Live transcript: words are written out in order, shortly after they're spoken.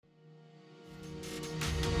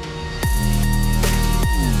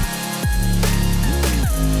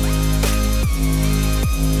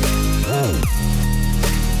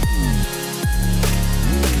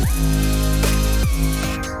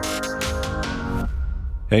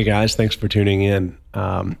Hey guys, thanks for tuning in.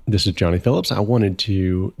 This is Johnny Phillips. I wanted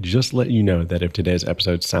to just let you know that if today's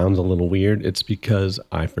episode sounds a little weird, it's because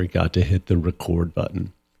I forgot to hit the record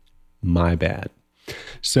button. My bad.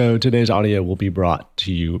 So today's audio will be brought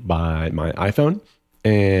to you by my iPhone,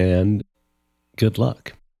 and good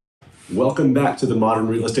luck. Welcome back to the Modern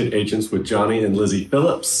Real Estate Agents with Johnny and Lizzie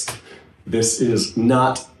Phillips. This is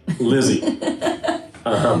not Lizzie.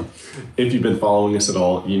 If you've been following us at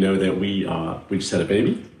all, you know that we just had a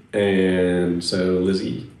baby, and so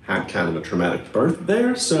Lizzie had kind of a traumatic birth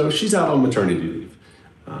there, so she's out on maternity leave.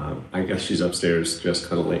 I guess she's upstairs just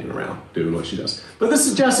kind of laying around doing what she does. But this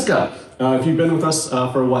is Jessica. If you've been with us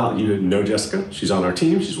for a while, you know Jessica. She's on our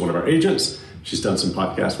team. She's one of our agents. She's done some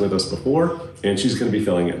podcasts with us before, and she's going to be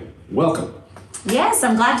filling in. Welcome. Yes,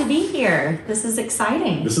 I'm glad to be here. This is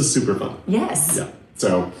exciting. This is super fun. Yes. Yeah.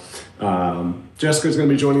 So Jessica's going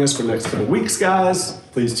to be joining us for the next couple of weeks, guys.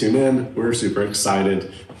 Please tune in. We're super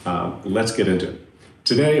excited. Let's get into it.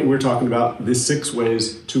 Today, we're talking about the 6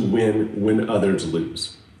 ways to win when others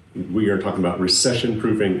lose. We are talking about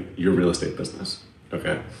recession-proofing your real estate business,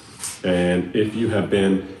 okay? And if you have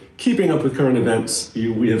been keeping up with current events,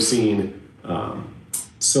 we have seen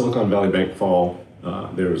Silicon Valley Bank fall.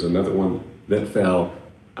 There was another one that fell.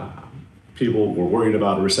 People were worried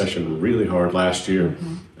about a recession really hard last year.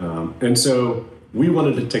 And so we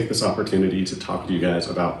wanted to take this opportunity to talk to you guys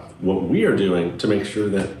about what we are doing to make sure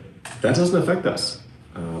that that doesn't affect us.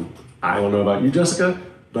 I don't know about you, Jessica,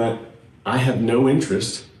 but I have no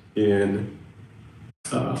interest in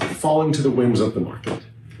falling to the whims of the market.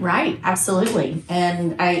 Right, absolutely.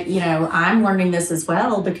 And I'm learning this as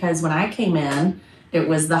well because when I came in, it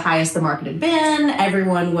was the highest the market had been.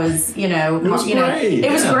 Everyone was, it was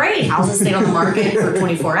great. Houses stayed on the market for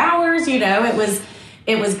 24 hours.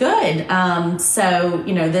 It was good. So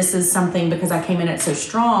this is something, because I came in at so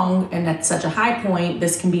strong and at such a high point,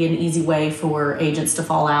 this can be an easy way for agents to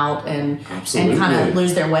fall out and kind of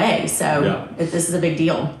lose their way. So this is a big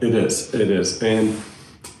deal. It is. And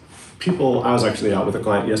I was actually out with a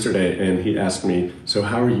client yesterday, and he asked me, so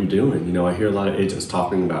how are you doing? I hear a lot of agents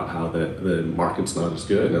talking about how the market's not as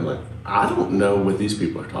good. And I'm like, I don't know what these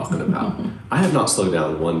people are talking about. I have not slowed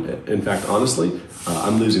down one bit. In fact, honestly,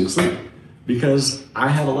 I'm losing sleep because I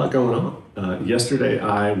have a lot going on. Yesterday,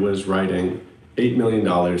 I was writing $8 million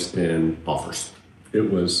in offers. It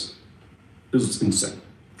was insane.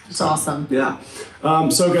 It's awesome. Yeah.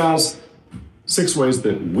 So guys, 6 ways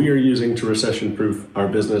that we are using to recession-proof our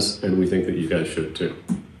business, and we think that you guys should too.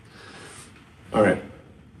 All right.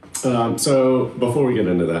 So before we get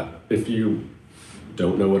into that, if you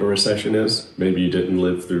don't know what a recession is, maybe you didn't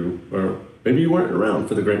live through, or maybe you weren't around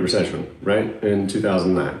for the Great Recession, right? In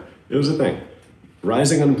 2009. It was a thing.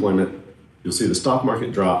 Rising unemployment, you'll see the stock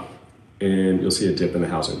market drop, and you'll see a dip in the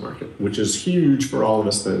housing market, which is huge for all of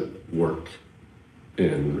us that work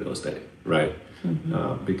in real estate, right?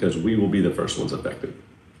 Because we will be the first ones affected,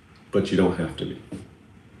 but you don't have to be.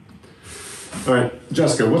 All right,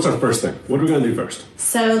 Jessica, what's our first thing? What are we going to do first?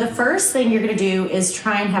 So the first thing you're going to do is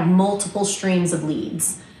try and have multiple streams of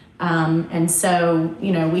leads. And so,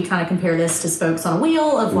 we kind of compare this to spokes on a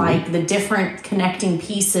wheel of like the different connecting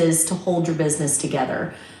pieces to hold your business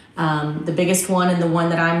together. The biggest one, and the one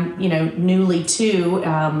that I'm, newly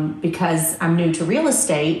to, because I'm new to real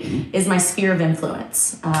estate, is my sphere of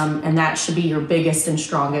influence. And that should be your biggest and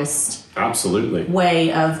strongest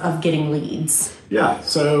way of getting leads. Yeah.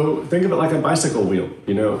 So think of it like a bicycle wheel.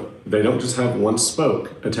 They don't just have one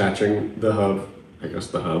spoke attaching the hub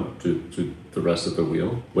to the rest of the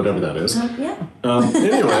wheel, whatever that is.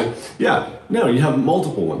 Anyway, you have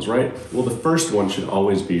multiple ones, right? Well, the first one should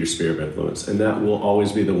always be your sphere of influence, and that will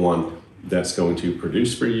always be the one that's going to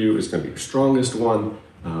produce for you. It's going to be your strongest one.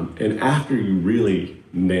 And after you really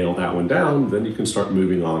nail that one down, then you can start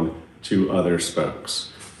moving on to other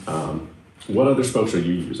spokes. What other spokes are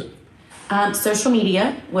you using? Social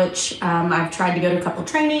media, which I've tried to go to a couple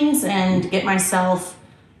trainings and get myself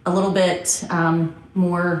a little bit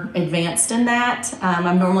more advanced in that.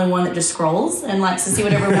 I'm normally one that just scrolls and likes to see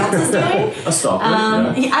what everyone else is doing. A stalker.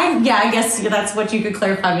 I guess that's what you could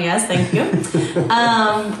clarify me as. Thank you.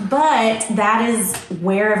 But that is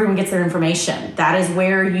where everyone gets their information. That is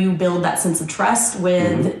where you build that sense of trust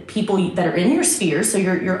with people that are in your sphere. So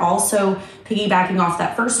you're also piggybacking off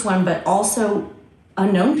that first one, but also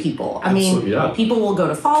unknown people. People will go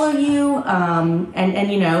to follow you, and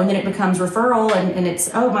then it becomes referral, and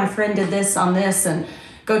it's, my friend did this on this, and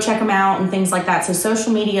go check them out, and things like that. So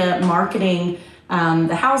social media marketing,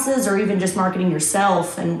 the houses, or even just marketing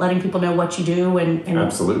yourself and letting people know what you do, and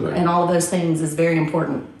all of those things is very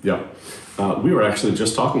important. Yeah. We were actually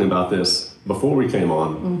just talking about this before we came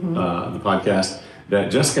on the podcast, that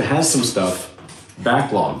Jessica has some stuff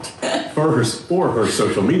backlogged for her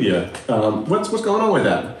social media. What's going on with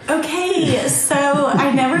that? Okay, so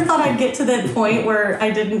I never thought I'd get to the point where I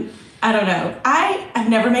don't know. I've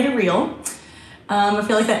never made a reel. I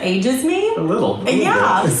feel like that ages me. A little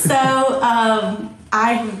yeah. bit. So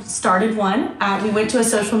I started one. We went to a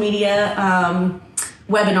social media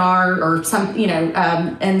webinar or some,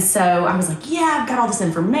 and so I was like, yeah, I've got all this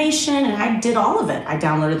information, and I did all of it. I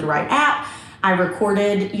downloaded the right app. I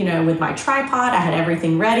recorded, with my tripod. I had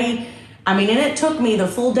everything ready. I mean, and it took me the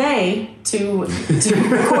full day to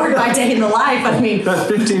record my day in the life. I mean, that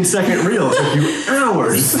 15-second reel took you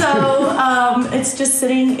hours. So it's just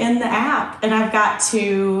sitting in the app, and I've got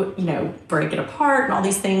to, break it apart and all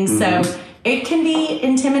these things. So it can be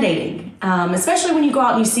intimidating, especially when you go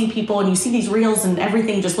out and you see people and you see these reels and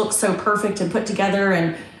everything just looks so perfect and put together,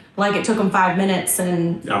 and like it took them 5 minutes.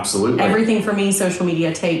 And absolutely, everything for me, social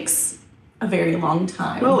media takes a very long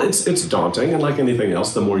time. Well, it's daunting, and like anything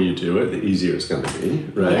else, the more you do it, the easier it's going to be,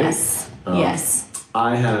 right? Yes. Yes.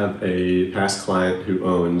 I have a past client who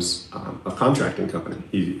owns a contracting company.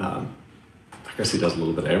 I guess he does a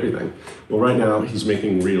little bit of everything. Well, right now he's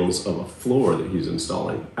making reels of a floor that he's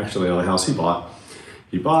installing, actually on a house he bought.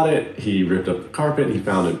 He bought it, he ripped up the carpet, he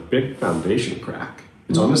found a big foundation crack.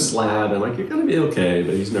 It's on a slab, and like, you're going to be okay,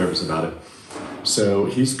 but he's nervous about it. So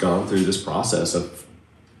he's gone through this process of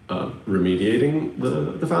remediating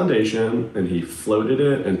the foundation, and he floated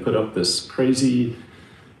it and put up this crazy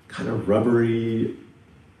kind of rubbery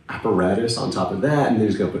apparatus on top of that, and then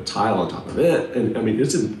he's going to put tile on top of it. And I mean,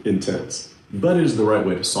 it's intense, but it is the right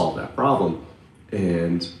way to solve that problem.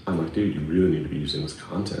 And I'm like, dude, you really need to be using this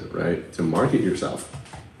content, right, to market yourself.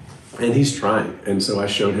 And he's trying. And so I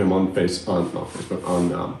showed him on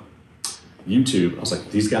YouTube. I was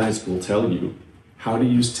like, these guys will tell you how to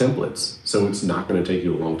use templates, so it's not going to take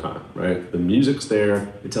you a long time, right? The music's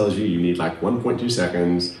there. It tells you need like 1.2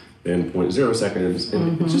 seconds, then 0.0 seconds,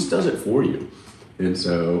 and it just does it for you. And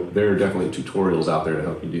so there are definitely tutorials out there to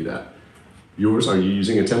help you do that. Yours, are you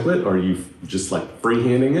using a template, or are you just like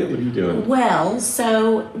freehanding it? What are you doing? Well,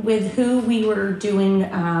 so with who we were doing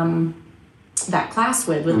that class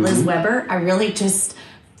with Liz Weber, I really just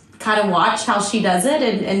kind of watched how she does it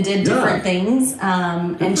and did different things.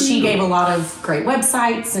 And she gave a lot of great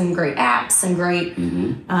websites and great apps and great,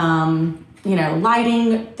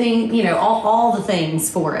 lighting thing, all the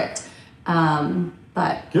things for it.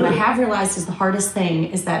 But what I have realized is the hardest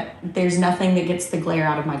thing is that there's nothing that gets the glare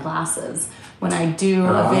out of my glasses when I do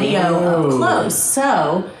a video up close.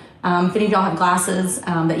 So if any of y'all have glasses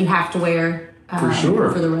that you have to wear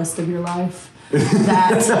for the rest of your life,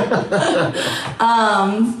 that's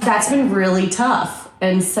been really tough.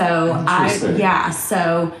 And so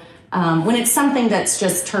when it's something that's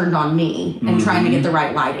just turned on me and trying to get the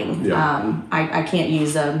right lighting, I can't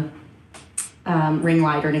use a ring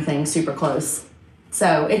light or anything super close.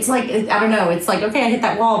 So it's like, I don't know, it's like, okay, I hit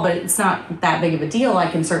that wall, but it's not that big of a deal. I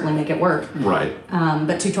can certainly make it work. Right.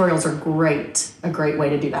 But tutorials are a great way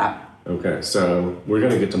to do that. Okay, so we're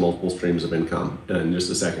going to get to multiple streams of income in just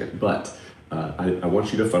a second, but I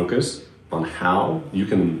want you to focus on how you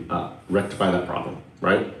can rectify that problem,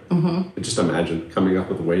 right? Just imagine coming up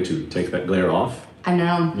with a way to take that glare off. I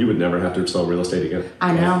know. You would never have to sell real estate again.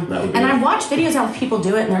 I know. And I've watched videos how people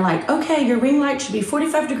do it, and they're like, okay, your ring light should be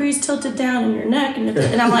 45 degrees tilted down in your neck.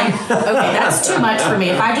 And I'm like, okay, that's too much for me.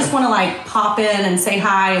 If I just want to like pop in and say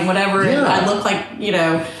hi and whatever, and I look like,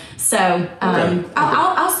 so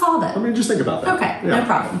I'll solve it. I mean, just think about that. Okay, no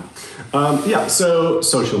problem. So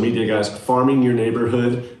social media, guys, farming your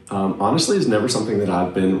neighborhood, honestly is never something that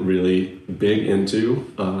I've been really big into,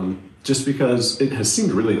 just because it has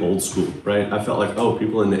seemed really old school, right? I felt like,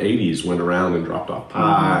 people in the 80s went around and dropped off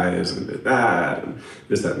pies and did that and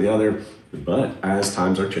this, that, and the other. But as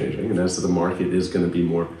times are changing and as the market is going to be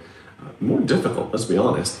more difficult, let's be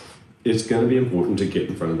honest, it's going to be important to get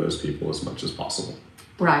in front of those people as much as possible.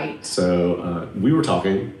 Right. So we were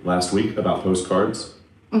talking last week about postcards,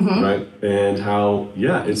 right? And how,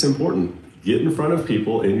 it's important. Get in front of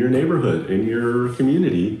people in your neighborhood, in your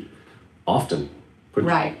community, often.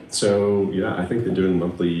 Right. So, I think that doing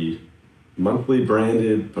monthly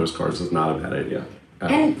branded postcards is not a bad idea.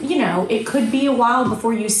 And, it could be a while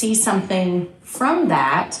before you see something from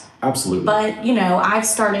that. Absolutely. But, I've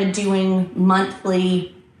started doing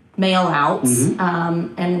monthly mail outs.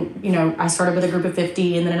 And, I started with a group of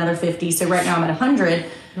 50 and then another 50. So right now I'm at 100.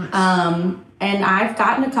 Nice. And I've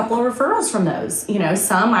gotten a couple of referrals from those.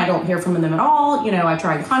 Some I don't hear from them at all. I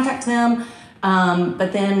try and contact them.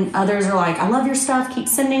 But then others are like, I love your stuff, keep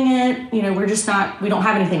sending it. We don't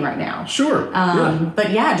have anything right now. Sure.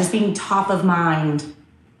 But just being top of mind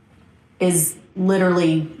is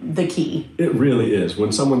literally the key. It really is.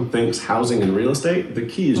 When someone thinks housing and real estate, the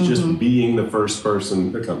key is just being the first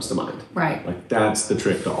person that comes to mind. Right. Like that's the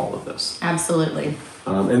trick to all of this. Absolutely.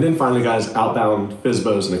 And then finally, guys, outbound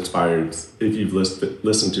FSBOs and expireds. If you've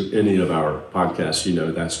listened to any of our podcasts, you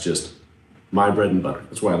know that's just my bread and butter.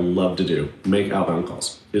 That's what I love to do. Make outbound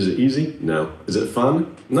calls. Is it easy? No. Is it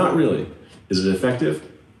fun? Not really. Is it effective?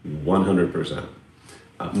 100%.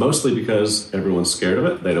 Mostly because everyone's scared of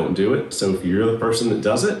it. They don't do it. So if you're the person that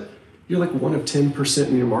does it, you're like one of 10%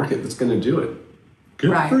 in your market that's going to do it.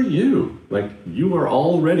 Good Right. for you. Like you are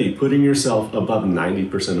already putting yourself above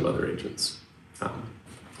 90% of other agents.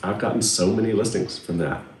 I've gotten so many listings from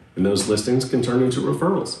that. And those listings can turn into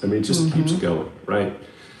referrals. I mean, it just keeps going, right?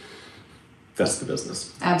 That's the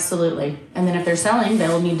business. Absolutely. And then if they're selling,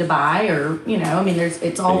 they'll need to buy or,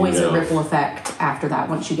 it's always a ripple effect after that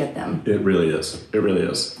once you get them. It really is. It really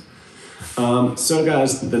is. So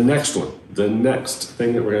guys, the next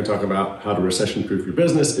thing that we're going to talk about, how to recession-proof your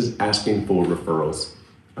business, is asking for referrals.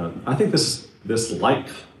 I think this like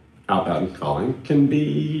outbound calling can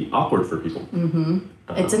be awkward for people.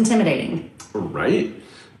 It's intimidating. Right?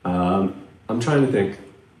 I'm trying to think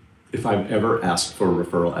if I've ever asked for a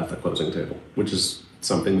referral at the closing table, which is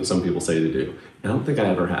something that some people say to do. I don't think I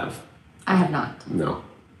ever have. I have not. No.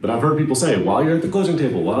 But I've heard people say, while you're at the closing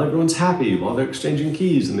table, while everyone's happy, while they're exchanging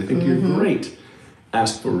keys and they think you're great,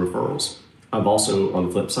 ask for referrals. I've also, on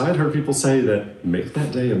the flip side, heard people say that make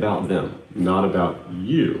that day about them, not about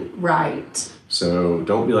you. Right. So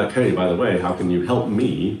don't be like, hey, by the way, how can you help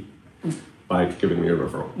me by giving me a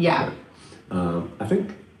referral? Yeah. Right. I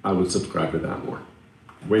think I would subscribe to that more.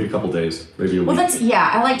 Wait a couple days, maybe a week. Well,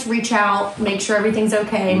 I like to reach out, make sure everything's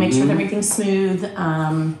okay, make sure that everything's smooth,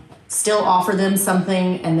 still offer them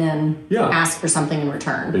something, and then ask for something in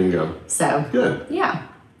return. Bingo. So, good. Yeah.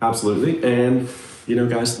 Absolutely. And,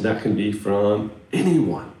 guys, that can be from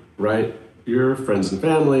anyone, right? Your friends and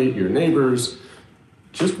family, your neighbors.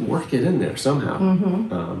 Just work it in there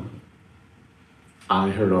somehow. I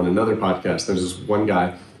heard on another podcast, there's this one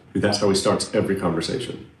guy who that's how he starts every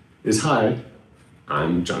conversation. Is, hi,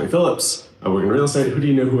 I'm Johnny Phillips. I work in real estate. Who do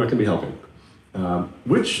you know who I can be helping?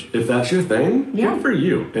 Which, if that's your thing, good for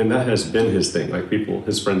you. And that has been his thing. Like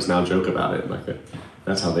his friends now joke about it. Like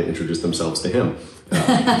that's how they introduce themselves to him. But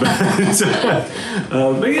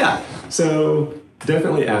yeah, so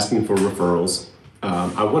definitely asking for referrals.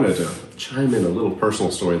 I wanted to chime in a little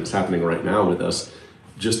personal story that's happening right now with us,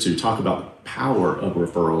 just to talk about the power of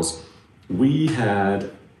referrals. We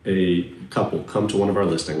had a couple come to one of our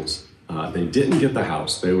listings. They didn't get the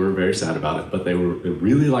house. They were very sad about it, but they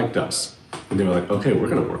really liked us. And they were like, okay, we're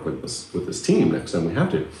going to work with this team next time we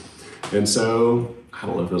have to. And so, I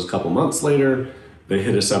don't know if it was a couple months later, they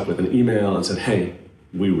hit us up with an email and said, hey,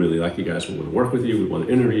 we really like you guys. We want to work with you. We want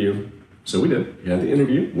to interview you. So we did. We had the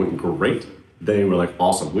interview. Went great. They were like,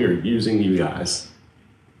 awesome. We are using you guys.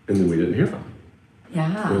 And then we didn't hear from them.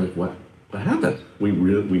 Yeah. We're like, what happened? We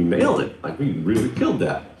nailed it. Like, we really killed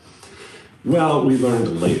that. Well, we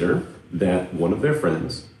learned later that one of their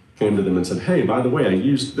friends came to them and said, hey, by the way, I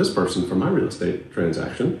used this person for my real estate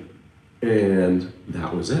transaction. And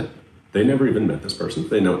that was it. They never even met this person.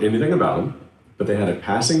 They know anything about him, but they had a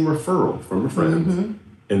passing referral from a friend.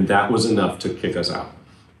 And that was enough to kick us out.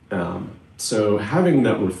 So having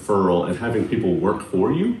that referral and having people work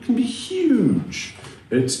for you can be huge.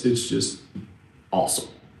 It's just awesome.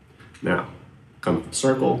 Now, come full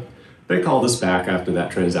circle. They called us back after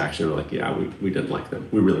that transaction. We're like, yeah, we didn't like them.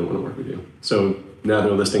 We really want to work with you. So now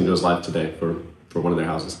their listing goes live today for one of their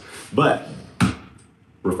houses. But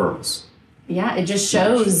referrals. Yeah, it just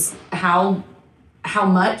shows how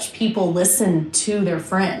much people listen to their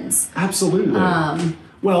friends. Absolutely.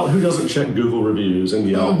 Well, who doesn't check Google reviews and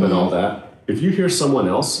Yelp and all that? If you hear someone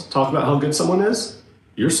else talk about how good someone is,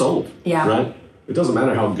 you're sold. Yeah. Right? It doesn't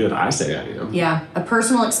matter how good I say I am. Yeah. A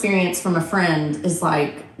personal experience from a friend is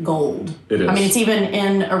like gold. It is. I mean, it's even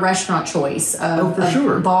in a restaurant choice,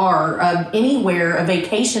 sure. Bar, anywhere, a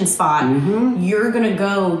vacation spot. You're going to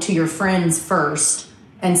go to your friends first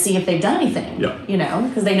and see if they've done anything. Yeah.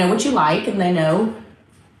 Because they know what you like and they know,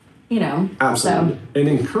 Absolutely. So. And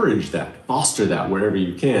encourage that, foster that wherever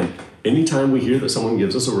you can. Anytime we hear that someone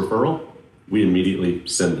gives us a referral, we immediately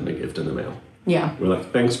send them a gift in the mail. Yeah. We're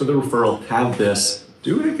like, thanks for the referral. Have this.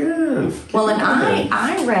 Do it again. Well, and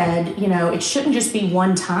I read, it shouldn't just be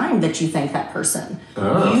one time that you thank that person.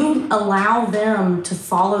 You allow them to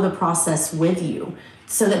follow the process with you.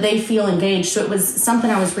 so that they feel engaged. So it was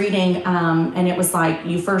something I was reading, and it was like,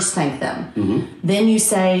 you first thank them. Then you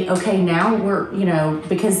say, okay, now we're,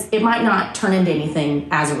 because it might not turn into anything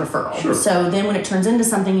as a referral. Sure. So then when it turns into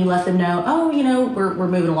something, you let them know, oh, we're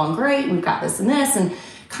moving along great. We've got this, and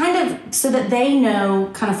kind of so that they know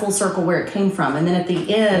kind of full circle where it came from. And then at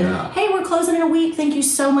the end, hey, we're closing in a week. Thank you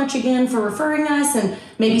so much again for referring us, and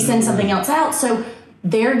maybe send something else out. So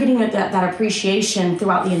they're getting that appreciation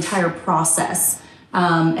throughout the entire process.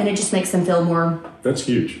 And it just makes them feel more. That's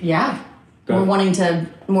huge. Yeah. More willing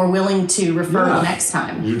to refer the next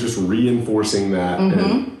time. You're just reinforcing that.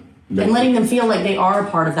 And letting them feel like they are a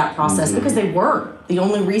part of that process because they were. The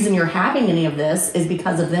only reason you're having any of this is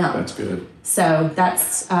because of them. That's good. So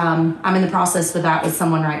that's, I'm in the process with that with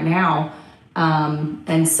someone right now.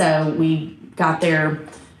 And so we got their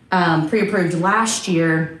pre-approved last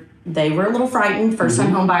year. They were a little frightened,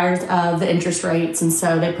 first-time home buyers, of the interest rates. And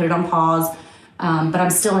so they put it on pause. But I'm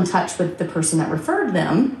still in touch with the person that referred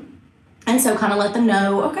them. And so kind of let them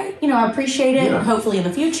know, okay, I appreciate it. Yeah. Hopefully in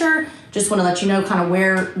the future, just want to let you know kind of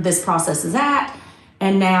where this process is at.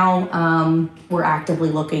 And now we're actively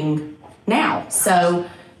looking now. So,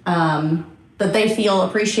 but they feel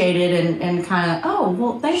appreciated and kind of, oh,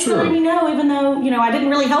 well, thanks for letting me know, even though, I didn't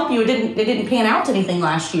really help you. It didn't pan out to anything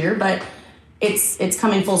last year, but it's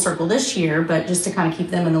coming full circle this year. But just to kind of keep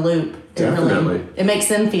them in the loop. Definitely. It makes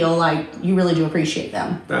them feel like you really do appreciate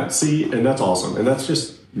them. And that's awesome. And that's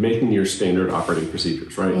just making your standard operating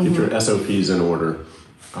procedures, right? Get your SOPs in order.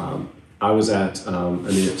 I was at an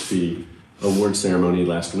EXP award ceremony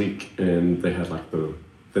last week, and they had like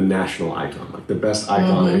the national icon, like the best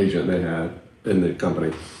icon agent they had in the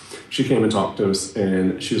company. She came and talked to us,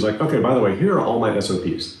 and she was like, okay, by the way, here are all my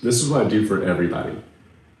SOPs. This is what I do for everybody.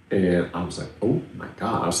 And I was like, oh my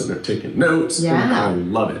God, I was sitting there taking notes. And I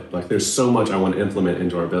love it. Like, there's so much I want to implement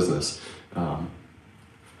into our business.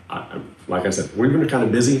 Like I said, we've been kind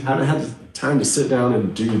of busy. Haven't had the time to sit down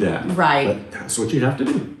and do that. Right. But that's what you have to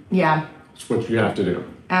do. Yeah. That's what you have to do.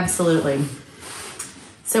 Absolutely.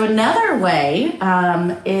 So another way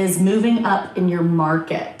is moving up in your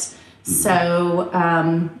market. So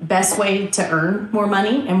best way to earn more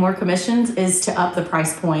money and more commissions is to up the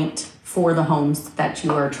price point for the homes that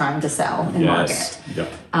you are trying to sell and market. Yep.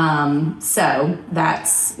 So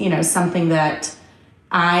that's, something that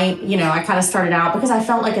I kind of started out because I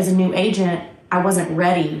felt like as a new agent, I wasn't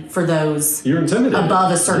ready for those. You're intimidated.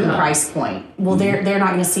 Above a certain price point. Well, they're not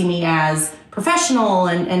going to see me as professional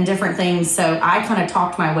and different things. So I kind of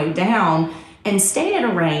talked my way down and stayed at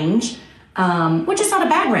a range, which is not a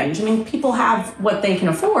bad range. I mean, people have what they can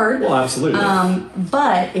afford. Well, absolutely.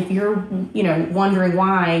 But if you're, wondering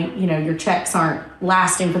why, your checks aren't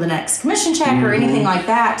lasting for the next commission check or anything like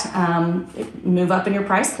that, move up in your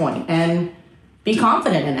price point and be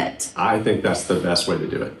confident in it. I think that's the best way to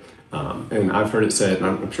do it. And I've heard it said, and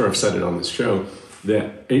I'm sure I've said it on this show,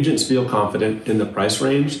 that agents feel confident in the price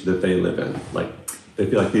range that they live in. Like, they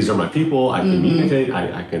feel like these are my people, I communicate,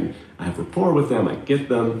 I have rapport with them, I get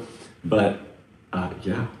them. But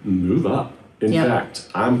move up. In fact,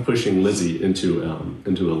 I'm pushing Lizzie into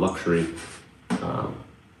a luxury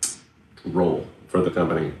role for the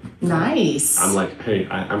company. Nice. I'm like, hey,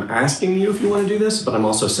 I'm asking you if you want to do this, but I'm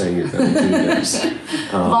also saying you're going to do this.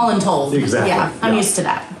 Voluntold. Exactly. Yeah, I'm used to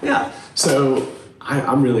that. Yeah. So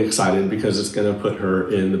I'm really excited because it's going to put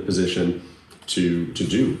her in the position to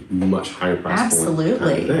do much higher price point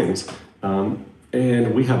kind of things.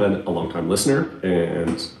 And we have a longtime listener,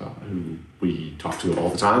 and who we talk to all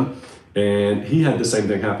the time. And he had the same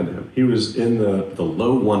thing happen to him. He was in the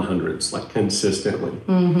low 100s, like consistently.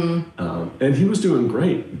 And he was doing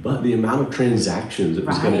great, but the amount of transactions it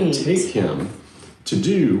was going to take him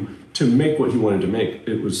to make what he wanted to make,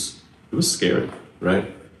 it was scary,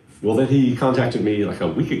 right? Well, then he contacted me like a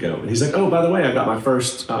week ago, and he's like, oh, by the way, I got my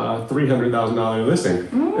first $300,000 listing.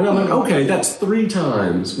 And I'm like, okay, that's 3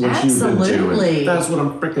 times what you've been doing. That's what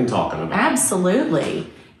I'm freaking talking about. Absolutely.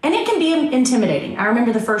 And it can be intimidating. I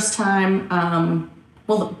remember the first time,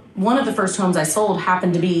 one of the first homes I sold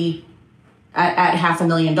happened to be at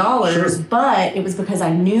 $500,000, sure. But it was because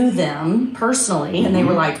I knew them personally, and they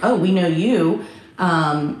were like, oh, we know you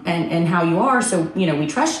and how you are, so, we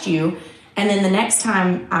trust you. And then the next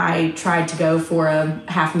time I tried to go for a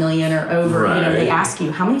 $500,000 or over, they ask you,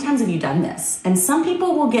 how many times have you done this? And some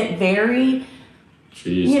people will get very,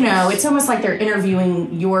 Jesus. It's almost like they're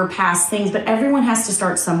interviewing your past things, but everyone has to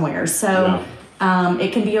start somewhere. So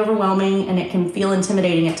it can be overwhelming and it can feel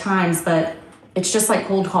intimidating at times, but it's just like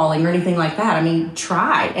cold calling or anything like that. I mean,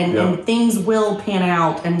 try and things will pan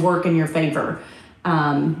out and work in your favor.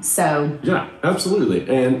 Yeah, absolutely.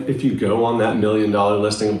 And if you go on that $1 million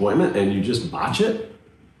listing appointment and you just botch it,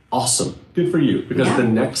 Awesome. Good for you. Because the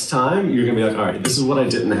next time you're going to be like, all right, this is what I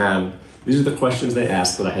didn't have. These are the questions they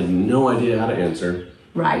asked that I had no idea how to answer.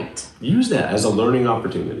 Right. Use that as a learning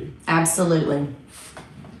opportunity. Absolutely.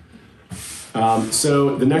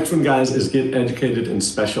 So the next one, guys, is get educated and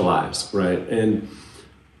specialize, right? And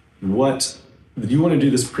what you want to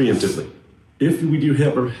do this preemptively. If we do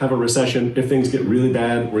have a recession, if things get really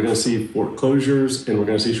bad, we're going to see foreclosures and we're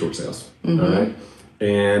going to see short sales. All right.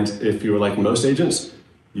 And if you're like most agents,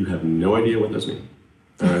 you have no idea what those mean.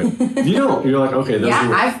 All right. You don't. You're like, okay. Those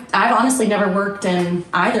I've honestly never worked in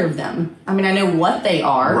either of them. I mean, I know what they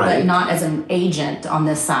are, but not as an agent on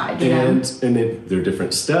this side. You know? They're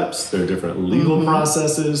different steps. They're different legal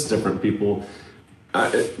processes. Different people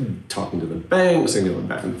talking to the banks and going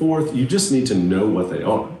back and forth. You just need to know what they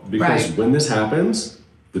are, because when this happens,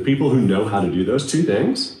 the people who know how to do those two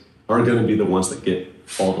things are going to be the ones that get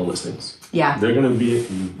all the listings. Yeah. They're going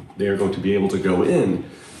to be able to go in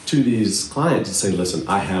to these clients and say, listen,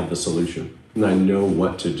 I have the solution and I know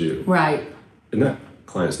what to do. Right. And that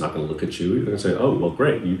client's not going to look at you. They're going to say, oh, well,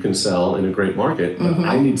 great. You can sell in a great market, but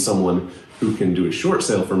I need someone who can do a short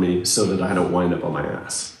sale for me so that I don't wind up on my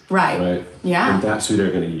ass. Right. Yeah. And that's who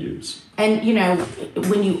they're going to use. And, you know,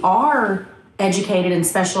 when you are educated and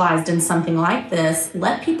specialized in something like this,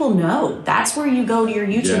 let people know. That's where you go to your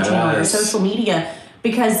YouTube channel, your social media.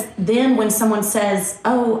 Because then when someone says,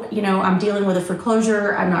 oh, you know, I'm dealing with a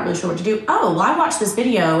foreclosure, I'm not really sure what to do. Oh, well, I watched this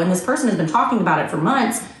video and this person has been talking about it for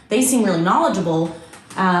months. They seem really knowledgeable.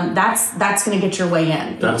 That's going to get your way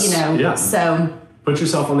in, So put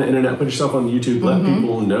yourself on the internet, put yourself on YouTube, let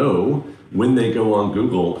people know when they go on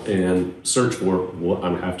Google and search for what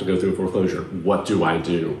I have to go through a foreclosure. What do I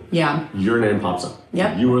do? Yeah. Your name pops up.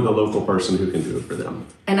 Yep. You are the local person who can do it for them.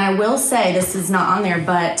 And I will say, this is not on there,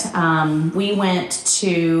 but we went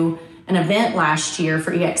to an event last year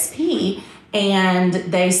for EXP, and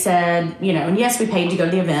they said, you know, and yes, we paid to go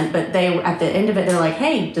to the event, but they, at the end of it, they're like,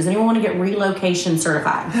 hey, does anyone want to get relocation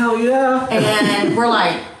certified? Hell yeah. And we're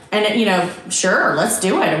like, and you know, sure, let's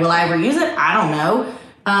do it. Will I ever use it? I don't know.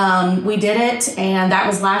 We did it, and that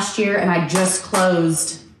was last year, and I just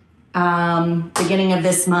closed beginning of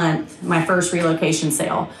this month my first relocation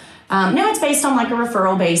sale. Now it's based on like a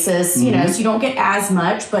referral basis, you know, so you don't get as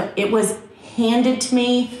much, but it was handed to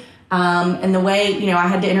me. And the way, you know, I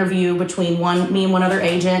had to interview between me and one other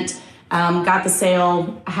agent, got the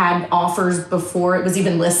sale, had offers before it was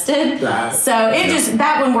even listed.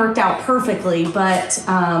 That one worked out perfectly. But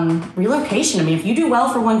relocation, I mean, if you do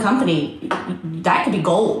well for one company, that could be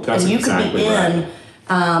gold. That's and you exactly could be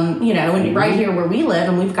in, you know, and right here where we live,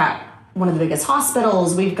 and we've got one of the biggest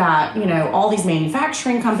hospitals, we've got, you know, all these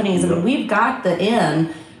manufacturing companies, and we've got the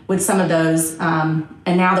in with some of those. And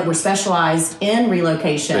now that we're specialized in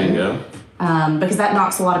relocation, because that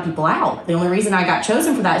knocks a lot of people out. The only reason I got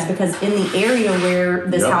chosen for that is because in the area where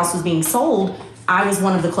this house was being sold, I was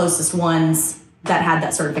one of the closest ones that had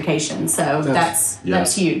that certification. So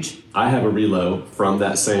that's huge. I have a relo from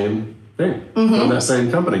that same thing, from that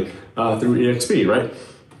same company through EXP, right?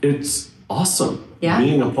 It's awesome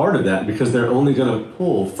being a part of that, because they're only going to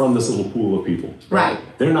pull from this little pool of people. Right.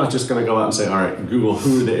 They're not just going to go out and say, all right, Google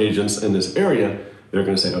who are the agents in this area. They're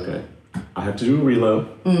going to say, okay, I have to do a relo.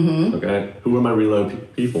 Okay, who are my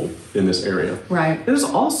relo people in this area? Right. It was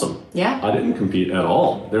awesome. Yeah. I didn't compete at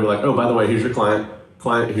all. They were like, oh, by the way, here's your client,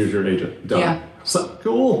 here's your agent. Done. Yeah. So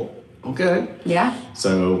cool. Okay. Yeah.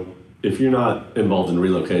 So if you're not involved in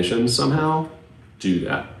relocation somehow, do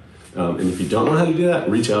that. And if you don't know how to do that,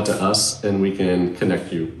 reach out to us and we can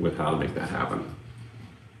connect you with how to make that happen.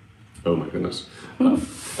 Oh my goodness.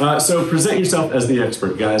 So present yourself as the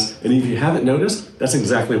expert, guys. And if you haven't noticed, that's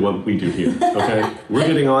exactly what we do here. Okay, we're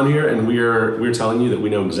getting on here and we're telling you that we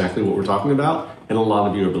know exactly what we're talking about, and a lot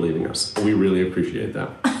of you are believing us. We really appreciate that.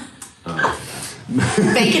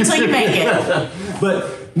 Fake it till you make it.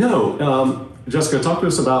 But no, Jessica, talk to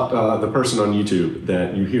us about the person on YouTube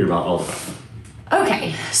that you hear about all the time.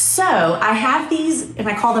 Okay, so I have these, and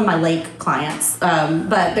I call them my lake clients,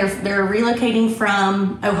 but they're relocating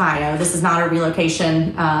from Ohio. This is not a relocation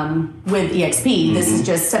with EXP. This is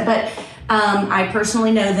just, but I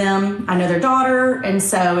personally know them. I know their daughter, and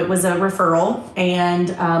so it was a referral, and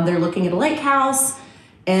they're looking at a lake house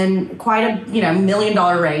in quite a $1 million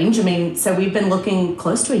range. I mean, so we've been looking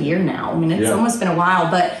close to a year now. I mean, it's almost been a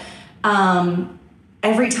while, but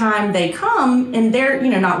every time they come, and they're,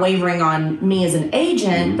 not wavering on me as an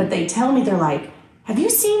agent, but they tell me, they're like, have you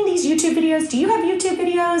seen these YouTube videos? Do you have YouTube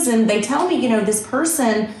videos? And they tell me, this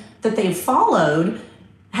person that they've followed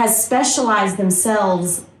has specialized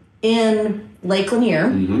themselves in Lake Lanier.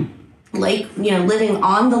 lake, living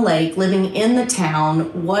on the lake, living in the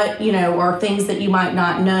town, what, are things that you might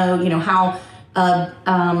not know, how,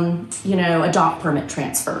 a dock permit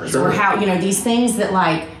transfers, Sure. or how, these things that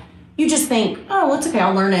like, you just think, oh, well, it's okay,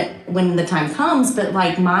 I'll learn it when the time comes. But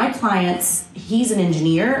like my clients, he's an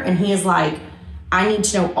engineer and he is like, I need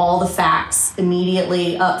to know all the facts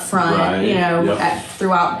immediately up front, Right.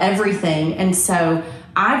 throughout everything. And so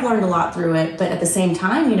I've learned a lot through it. But at the same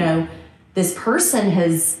time, this person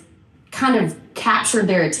has kind of captured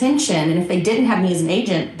their attention. And if they didn't have me as an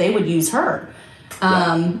agent, they would use her.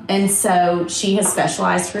 And so she has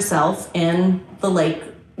specialized herself in the lake,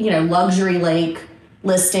 luxury lake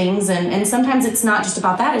listings. And sometimes it's not just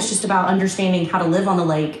about that. It's just about understanding how to live on the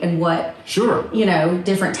lake and what, Sure.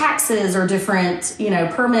 different taxes or different,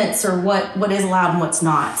 permits or what is allowed and what's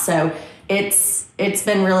not. So it's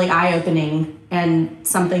been really eye-opening and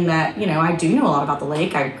something that, I do know a lot about the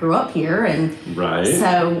lake. I grew up here, and Right.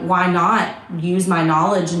 so why not use my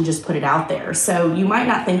knowledge and just put it out there? So you might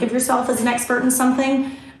not think of yourself as an expert in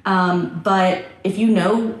something, but if you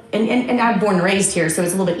know, and I'm born and raised here, so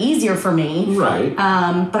it's a little bit easier for me. Right.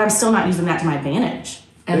 But I'm still not using that to my advantage.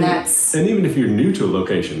 And even if you're new to a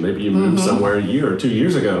location, maybe you moved somewhere a year or 2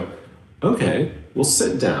 years ago, okay, we'll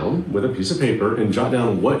sit down with a piece of paper and jot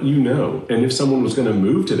down what you know. And if someone was going to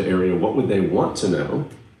move to the area, what would they want to know?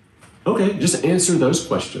 Okay, just answer those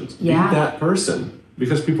questions. Yeah. Be that person.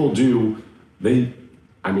 Because people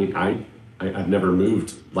I've never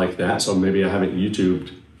moved like that, so maybe I haven't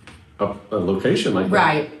YouTubed a location like that.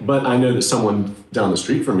 Right. But I know that someone down the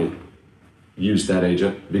street from me used that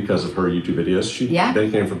agent because of her YouTube videos.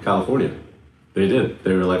 They came from California. They did.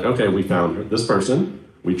 They were like, okay, we found this person.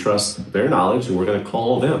 We trust their knowledge, and we're going to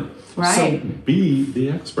call them. Right. So be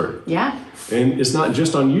the expert. Yeah. And it's not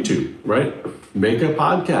just on YouTube, right? Make a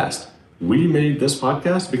podcast. We made this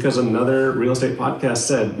podcast because another real estate podcast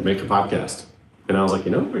said, make a podcast. And I was like,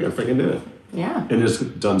 we're going to freaking do it. Yeah. And it's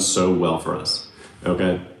done so well for us.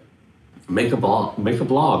 Okay. Make a blog, or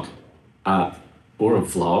a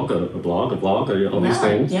vlog, a blog, all these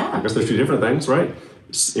things. Yeah. I guess there's two different things, right?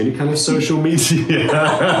 Any kind of social media.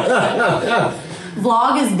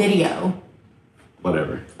 Vlog is video.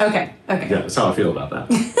 Whatever. Okay. Yeah, that's how I feel about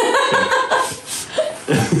that.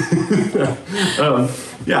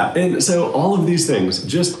 And so all of these things,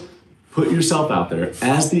 just put yourself out there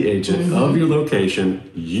as the agent of your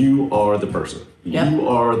location. You are the person. Yep. You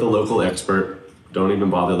are the local expert. Don't even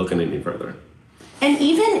bother looking any further. And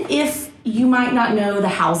even if you might not know the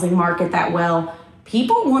housing market that well,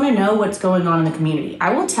 people want to know what's going on in the community.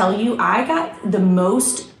 I will tell you, I got the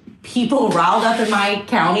most people riled up in my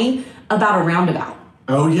county about a roundabout.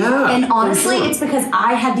 Oh, yeah. And honestly, sure. It's because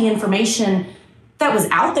I had the information that was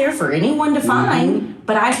out there for anyone to find,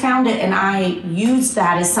 but I found it and I used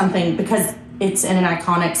that as something because it's in an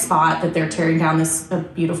iconic spot that they're tearing down this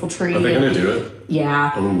beautiful tree. Are they going to do it?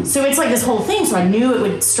 Yeah. Ooh. So it's like this whole thing. So I knew it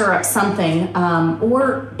would stir up something.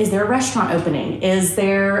 Or is there a restaurant opening? Is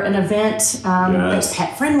there an event that's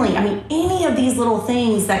pet friendly? I mean, any of these little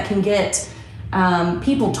things that can get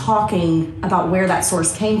people talking about where that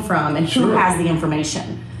source came from and who has the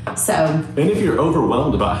information. So. And if you're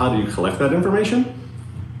overwhelmed about how do you collect that information,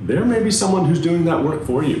 there may be someone who's doing that work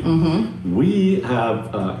for you. Mm-hmm. We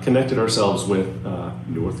have connected ourselves with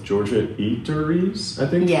North Georgia Eateries, I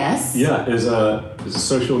think. Yes. Yeah, is a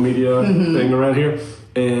social media thing around here.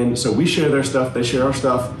 And so we share their stuff, they share our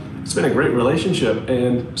stuff. It's been a great relationship.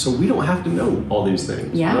 And so we don't have to know all these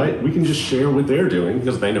things, right? We can just share what they're doing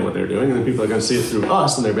because they know what they're doing. And then people are going to see it through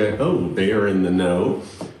us and they're like, oh, they are in the know.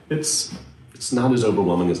 It's not as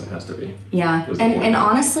overwhelming as it has to be. Yeah. And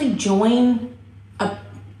honestly, join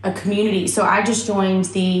a community. So I just joined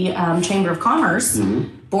the Chamber of Commerce.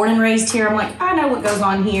 Born and raised here. I'm like, I know what goes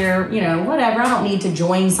on here, whatever. I don't need to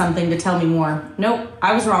join something to tell me more. Nope,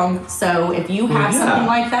 I was wrong. So if you have something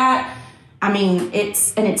like that, I mean,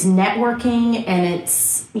 it's networking and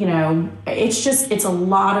it's a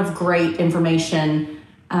lot of great information.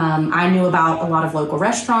 I knew about a lot of local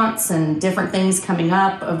restaurants and different things coming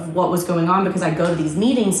up of what was going on because I go to these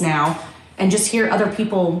meetings now and just hear other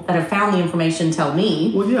people that have found the information tell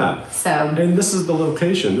me. Well, yeah. So. And this is the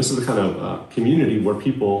location. This is the kind of community where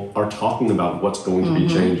people are talking about what's going to be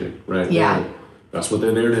changing, right? Yeah. That's what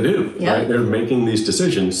they're there to do, right? They're making these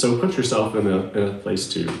decisions. So put yourself in a place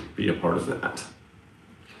to be a part of that.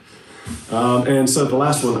 And so the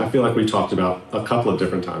last one, I feel like we talked about a couple of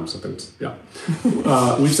different times. I think,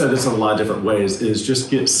 we've said this in a lot of different ways, is just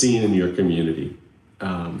get seen in your community.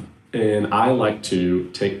 And I like to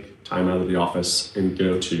take time out of the office and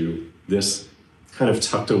go to this kind of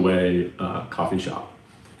tucked away coffee shop.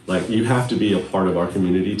 Like, you have to be a part of our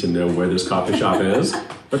community to know where this coffee shop is.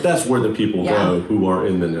 But that's where the people go who are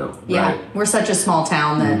in the know, right? Yeah, we're such a small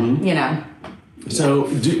town that, So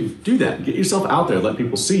do that. Get yourself out there. Let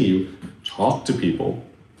people see you. Talk to people.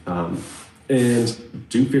 And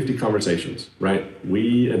do 50 conversations, right?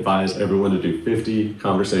 We advise everyone to do 50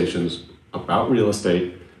 conversations about real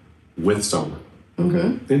estate with someone.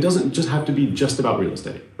 Okay? It doesn't just have to be just about real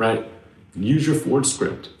estate, right? Use your Ford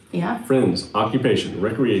script. Yeah. Friends, occupation,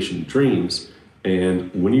 recreation, dreams.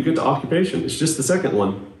 And when you get to occupation, it's just the second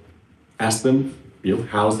one. Ask them,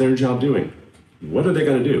 how's their job doing? What are they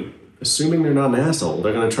going to do? Assuming they're not an asshole,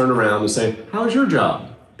 they're going to turn around and say, how's your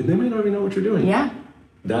job? And they may not even know what you're doing. Yeah.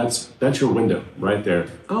 That's your window right there.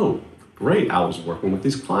 Oh, great. I was working with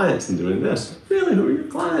these clients and doing this. Really, who are your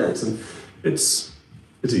clients? And it's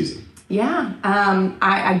easy. Yeah,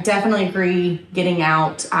 I definitely agree getting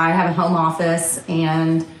out. I have a home office,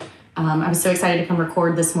 and I was so excited to come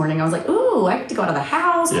record this morning. I was like, ooh, I get to go out of the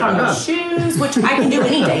house, put on those shoes, which I can do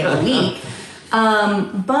any day of the week.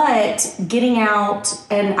 But getting out,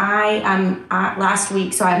 and I'm last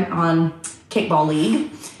week, so I'm on kickball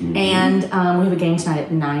league, and we have a game tonight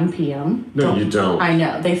at 9 p.m. No, you don't. I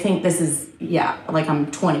know. They think this is, like I'm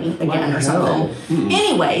 20 again or something.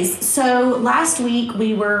 Anyways, so last week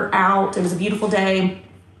we were out. It was a beautiful day,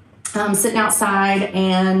 sitting outside,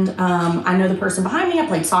 and I know the person behind me. I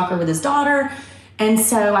played soccer with his daughter. And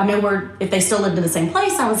so I know if they still lived in the same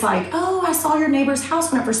place, I was like, oh, I saw your neighbor's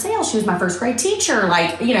house went up for sale. She was my first grade teacher.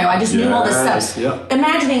 Like, I just knew all this stuff. Yep.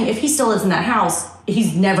 Imagining if he still lives in that house,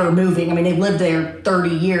 he's never moving. I mean, they've lived there 30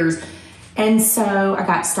 years. And so I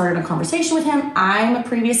got started a conversation with him. I'm a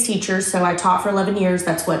previous teacher, so I taught for 11 years.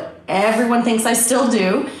 That's what everyone thinks I still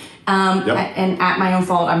do. And at my own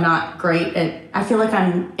fault, I'm not great at, I feel like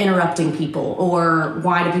I'm interrupting people, or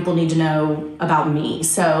why do people need to know about me?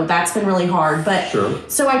 So that's been really hard. But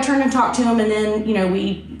so I turned and talked to him, and then,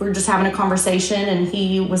 we were just having a conversation, and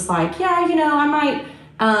he was like, yeah, I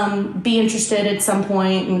might be interested at some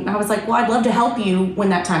point. And I was like, well, I'd love to help you when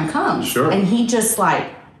that time comes. Sure. And he just like,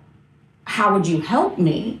 how would you help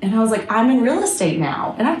me? And I was like, I'm in real estate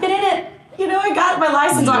now, and I've been in it. I got my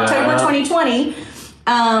license October 2020.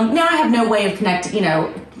 Now I have no way of connecting,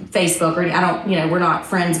 Facebook or I don't, we're not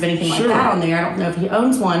friends of anything like that on there. I don't know if he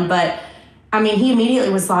owns one, but I mean, he immediately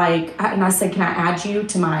was like, and I said, can I add you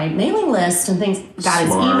to my mailing list and things? Got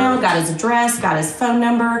his email, got his address, got his phone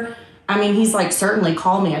number. I mean, he's like, certainly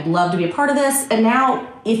call me. I'd love to be a part of this. And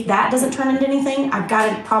now if that doesn't turn into anything, I've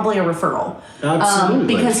got probably a referral.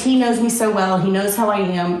 Absolutely. Because he knows me so well. He knows how I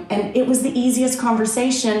am. And it was the easiest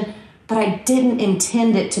conversation, but I didn't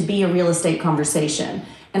intend it to be a real estate conversation.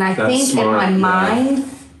 And I think in my mind,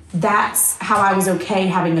 that's how I was okay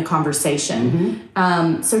having the conversation.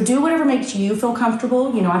 So do whatever makes you feel comfortable.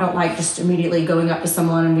 I don't like just immediately going up to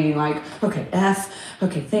someone and being like, okay,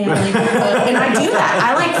 okay, family. And I do that.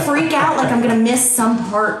 I like freak out like I'm going to miss some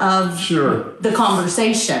part of the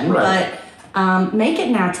conversation. Right. But make it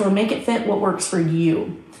natural, make it fit what works for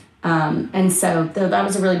you. And so that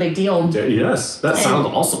was a really big deal. Yes, that sounds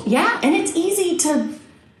awesome. Yeah, and it's easy to,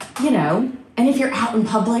 and if you're out in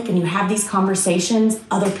public and you have these conversations,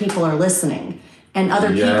 other people are listening. And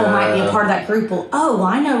other people might be a part of that group. Well,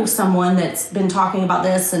 I know someone that's been talking about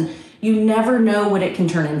this, and you never know what it can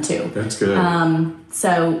turn into. That's good.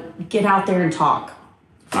 So get out there and talk.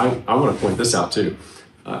 I want to point this out too.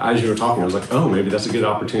 As you were talking, I was like, oh, maybe that's a good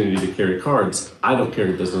opportunity to carry cards. I don't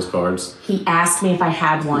carry business cards. He asked me if I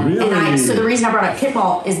had one. Really? And so the reason I brought up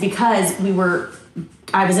kickball is because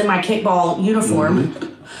I was in my kickball uniform,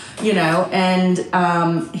 and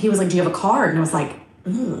he was like, do you have a card? And I was like,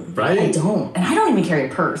 right? I don't. And I don't even carry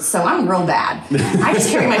a purse, so I'm real bad. I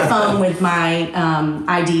just carry my phone with my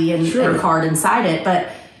ID and card inside it.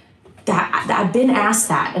 But I've been asked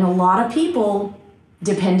that, and a lot of people,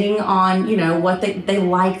 depending on, what they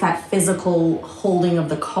like, that physical holding of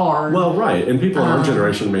the card. Well, right. And people in our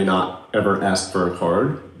generation may not ever ask for a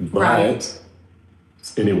card, but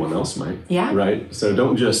anyone else might. Yeah. Right? So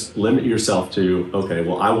don't just limit yourself to, okay,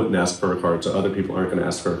 well, I wouldn't ask for a card, so other people aren't going to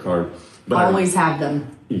ask for a card. But always have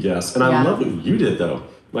them. Yes. And I love what you did, though.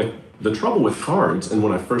 Like, the trouble with cards, and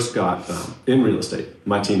when I first got in real estate,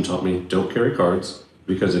 my team taught me, don't carry cards,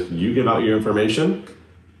 because if you give out your information,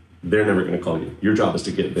 they're never going to call you. Your job is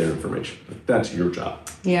to get their information. That's your job.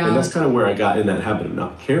 Yeah. And that's kind of where I got in that habit of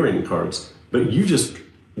not carrying cards. But you just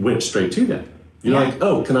went straight to that. You're like,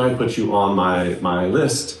 oh, can I put you on my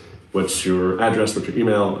list? What's your address? What's your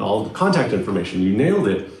email? All the contact information. You nailed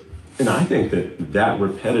it. And I think that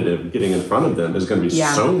repetitive getting in front of them is going to be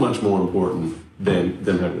so much more important than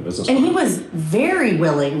them having a business card. And he was very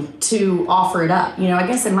willing to offer it up. I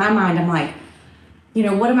guess in my mind, I'm like,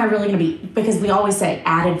 what am I really going to be? Because we always say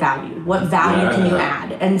added value. What value can you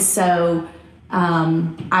add? And so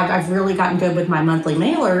I've really gotten good with my monthly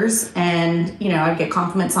mailers, and I get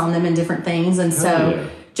compliments on them and different things. And so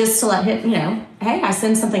just to let him, hey, I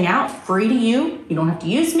send something out free to you. You don't have to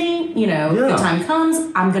use me. If the time comes,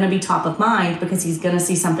 I'm going to be top of mind because he's going to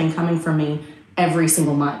see something coming from me every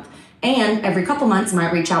single month. And every couple months, I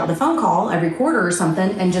might reach out with a phone call every quarter or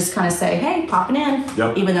something and just kind of say, hey, popping in,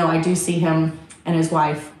 even though I do see him and his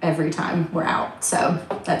wife every time we're out. So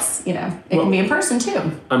that's, it can be in person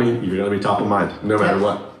too. I mean, you're going to be top of mind no matter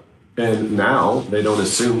what. And now they don't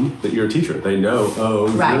assume that you're a teacher. They know,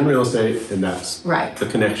 you're in real estate, and that's the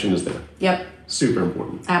connection is there. Yep. Super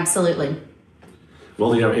important. Absolutely.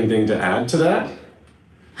 Well, do you have anything to add to that?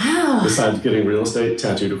 Besides getting real estate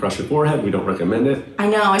tattooed across your forehead, we don't recommend it. I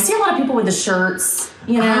know. I see a lot of people with the shirts,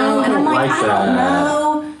 and I'm like, I don't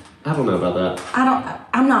know. I don't know about that.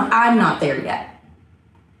 I'm not there yet.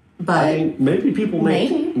 But I mean, maybe people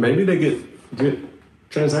maybe they get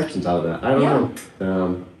transactions out of that. I don't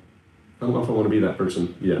know. I don't know if I want to be that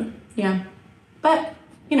person yet. Yeah. But,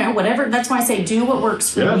 whatever. That's why I say do what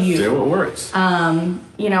works for you. Do what works.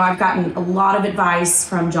 I've gotten a lot of advice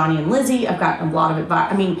from Johnny and Lizzie. I've gotten a lot of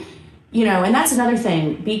advice. I mean, and that's another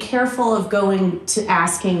thing. Be careful of going to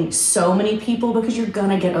asking so many people because you're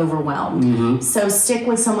going to get overwhelmed. Mm-hmm. So stick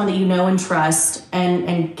with someone that you know and trust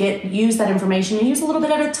and use that information and use a little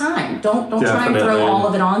bit at a time. Don't try and throw all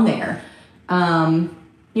of it on there.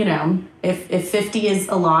 If 50 is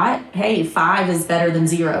a lot, hey, 5 is better than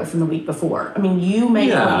 0 from the week before. I mean, you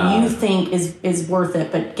make what you think is worth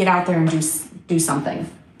it, but get out there and do something.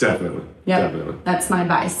 Definitely. Yep. Definitely. That's my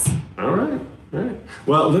advice. All right.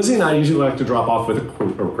 Well, Lizzie and I usually like to drop off with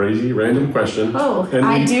a crazy random question. Oh,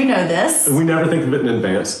 I do know this. We never think of it in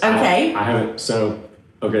advance. Okay. I haven't. So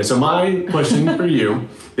my question for you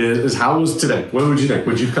is how was today? What would you think?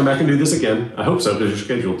 Would you come back and do this again? I hope so because you're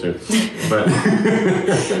scheduled to. But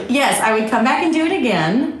yes, I would come back and do it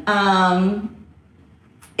again.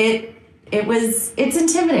 It's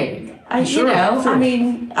intimidating. Sure. I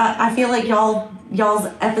mean, I feel like y'all's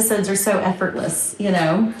episodes are so effortless,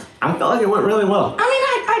 I felt like it went really well. I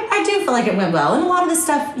mean, I do feel like it went well. And a lot of the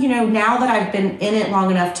stuff, now that I've been in it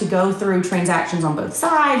long enough to go through transactions on both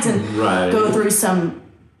sides and go through some,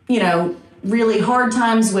 really hard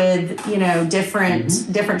times with,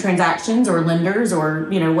 different transactions or lenders or,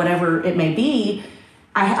 whatever it may be,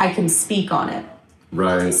 I can speak on it.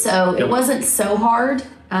 Right. So it wasn't so hard.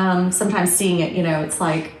 Sometimes seeing it, it's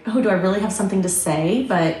like, oh, do I really have something to say?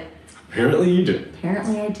 But apparently you do.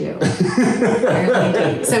 Apparently I do. Apparently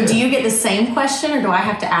I do. So do you get the same question or do I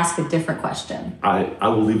have to ask a different question? I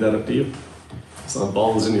will leave that up to you. So the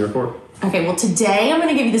ball is in your court. Okay, well today I'm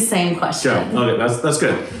going to give you the same question. Okay, that's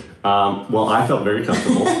good. Well, I felt very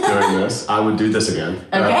comfortable doing this. I would do this again.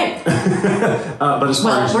 Okay. But as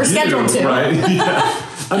far as we're scheduled to. Right?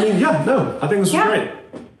 Yeah. I mean, I think this was great.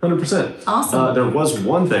 100%. Awesome. There was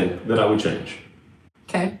one thing that I would change.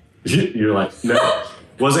 Okay. You're like, no,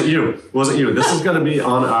 wasn't you. This is going to be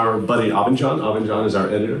on our buddy Avinjan. Avinjan is our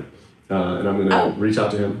editor. And I'm going to reach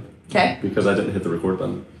out to him. Okay. Because I didn't hit the record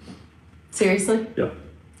button. Seriously? Yeah.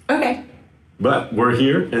 Okay. But we're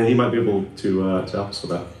here, and he might be able to help us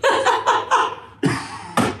with that.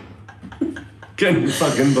 Can you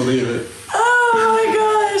fucking believe it? Oh my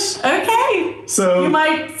gosh. Okay. So you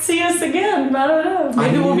might see us again. I don't know.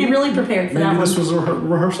 Maybe we'll be really prepared for that one. Maybe this was a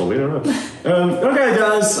rehearsal. We don't know. Okay,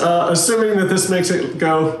 guys. Assuming that this makes it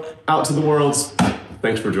go out to the world,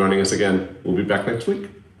 thanks for joining us again. We'll be back next week.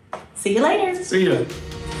 See you later. See ya.